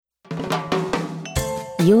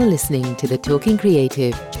You're listening to the Talking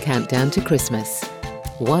Creative Countdown to Christmas.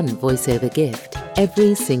 One voiceover gift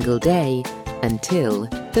every single day until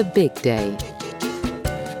the big day.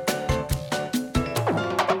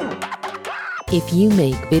 If you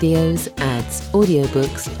make videos, ads,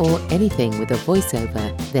 audiobooks, or anything with a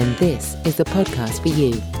voiceover, then this is the podcast for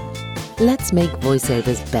you. Let's make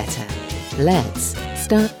voiceovers better. Let's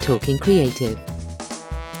start talking creative.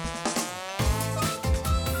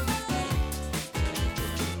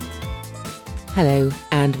 Hello,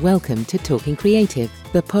 and welcome to Talking Creative,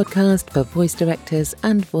 the podcast for voice directors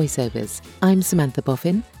and voiceovers. I'm Samantha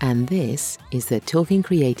Boffin, and this is the Talking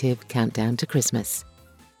Creative Countdown to Christmas.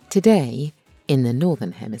 Today, in the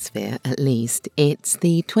Northern Hemisphere at least, it's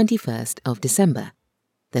the 21st of December,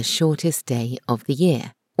 the shortest day of the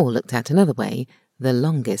year, or looked at another way, the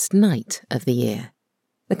longest night of the year.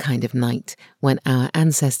 The kind of night when our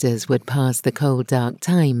ancestors would pass the cold, dark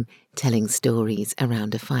time telling stories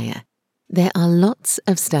around a fire. There are lots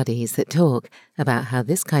of studies that talk about how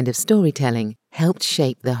this kind of storytelling helped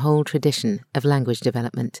shape the whole tradition of language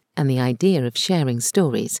development and the idea of sharing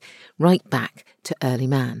stories right back to early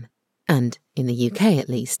man. And in the UK at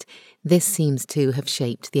least, this seems to have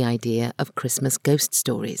shaped the idea of Christmas ghost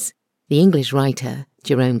stories. The English writer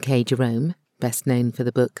Jerome K. Jerome, best known for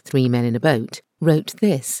the book 3 Men in a Boat, wrote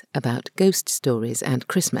this about ghost stories and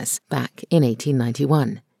Christmas back in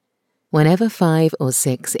 1891. Whenever 5 or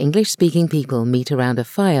 6 English-speaking people meet around a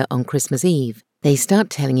fire on Christmas Eve, they start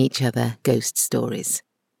telling each other ghost stories.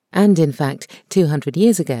 And in fact, 200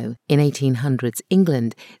 years ago, in 1800s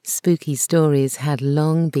England, spooky stories had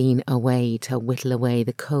long been a way to whittle away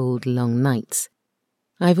the cold, long nights.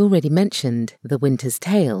 I've already mentioned The Winter's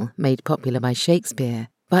Tale, made popular by Shakespeare,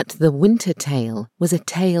 but The Winter Tale was a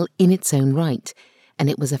tale in its own right, and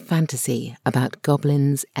it was a fantasy about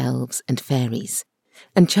goblins, elves, and fairies.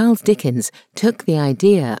 And Charles Dickens took the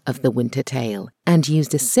idea of the Winter Tale and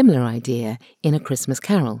used a similar idea in A Christmas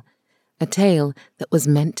Carol, a tale that was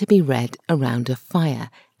meant to be read around a fire,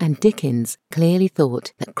 and Dickens clearly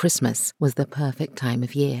thought that Christmas was the perfect time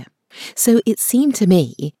of year. So it seemed to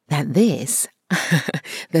me that this,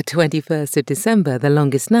 the 21st of December, the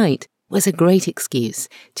longest night, was a great excuse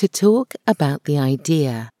to talk about the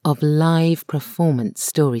idea of live performance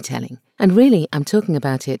storytelling. And really, I'm talking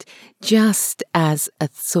about it just as a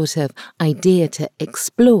sort of idea to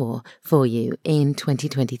explore for you in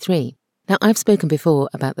 2023. Now, I've spoken before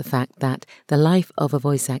about the fact that the life of a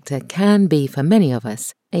voice actor can be, for many of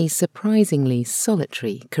us, a surprisingly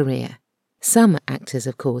solitary career. Some actors,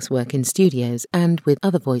 of course, work in studios and with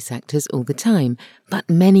other voice actors all the time, but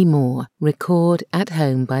many more record at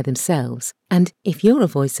home by themselves. And if you're a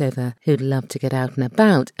voiceover who'd love to get out and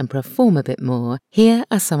about and perform a bit more, here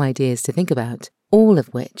are some ideas to think about, all of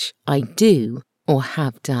which I do or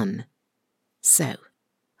have done. So,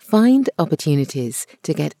 find opportunities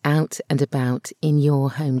to get out and about in your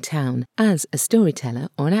hometown as a storyteller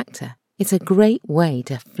or an actor. It's a great way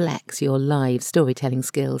to flex your live storytelling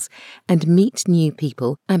skills and meet new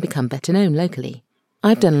people and become better known locally.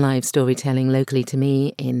 I've done live storytelling locally to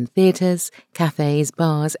me in theatres, cafes,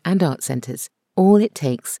 bars and art centres. All it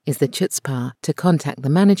takes is the chutzpah to contact the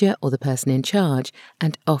manager or the person in charge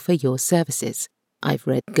and offer your services. I've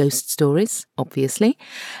read ghost stories, obviously,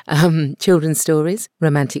 children's stories,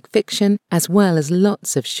 romantic fiction, as well as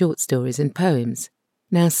lots of short stories and poems.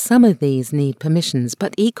 Now, some of these need permissions,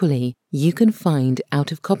 but equally, you can find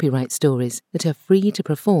out-of-copyright stories that are free to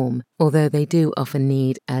perform, although they do often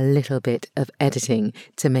need a little bit of editing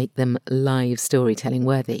to make them live storytelling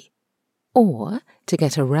worthy. Or, to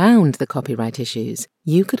get around the copyright issues,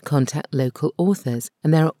 you could contact local authors,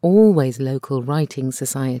 and there are always local writing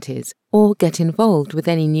societies, or get involved with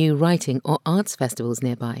any new writing or arts festivals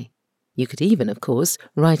nearby. You could even, of course,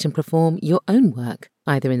 write and perform your own work,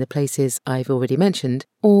 either in the places I've already mentioned,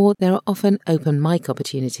 or there are often open mic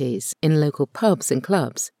opportunities in local pubs and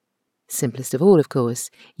clubs. Simplest of all, of course,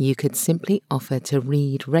 you could simply offer to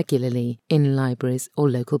read regularly in libraries or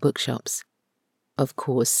local bookshops. Of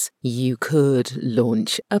course, you could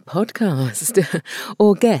launch a podcast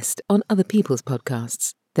or guest on other people's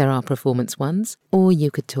podcasts. There are performance ones, or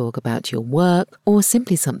you could talk about your work or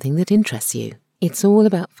simply something that interests you. It's all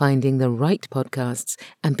about finding the right podcasts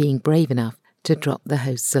and being brave enough to drop the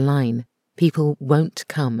hosts a line. People won't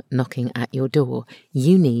come knocking at your door.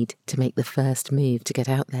 You need to make the first move to get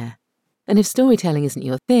out there. And if storytelling isn't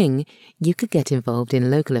your thing, you could get involved in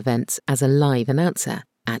local events as a live announcer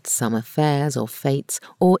at summer fairs or fetes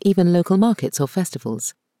or even local markets or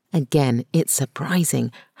festivals. Again, it's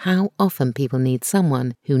surprising how often people need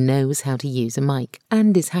someone who knows how to use a mic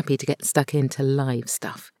and is happy to get stuck into live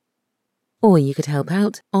stuff. Or you could help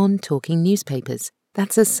out on talking newspapers.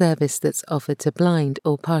 That's a service that's offered to blind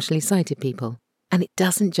or partially sighted people. And it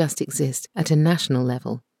doesn't just exist at a national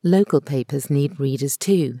level. Local papers need readers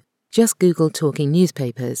too. Just Google Talking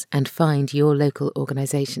Newspapers and find your local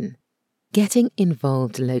organisation. Getting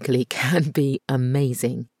involved locally can be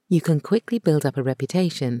amazing. You can quickly build up a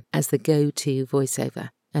reputation as the go-to voiceover.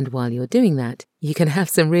 And while you're doing that, you can have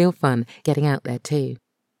some real fun getting out there too.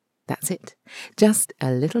 That's it. Just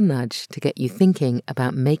a little nudge to get you thinking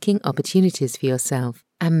about making opportunities for yourself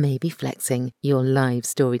and maybe flexing your live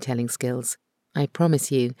storytelling skills. I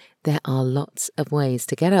promise you, there are lots of ways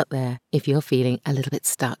to get out there if you're feeling a little bit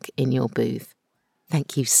stuck in your booth.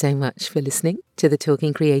 Thank you so much for listening to the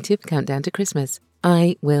Talking Creative Countdown to Christmas.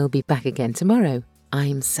 I will be back again tomorrow.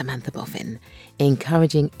 I'm Samantha Boffin,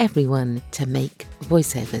 encouraging everyone to make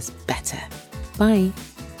voiceovers better. Bye.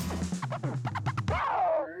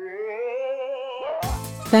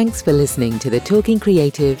 Thanks for listening to the Talking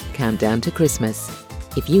Creative Countdown to Christmas.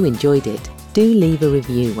 If you enjoyed it, do leave a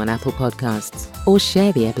review on Apple Podcasts or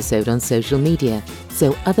share the episode on social media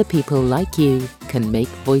so other people like you can make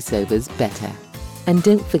voiceovers better. And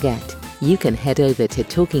don't forget, you can head over to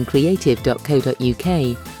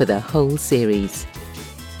talkingcreative.co.uk for the whole series.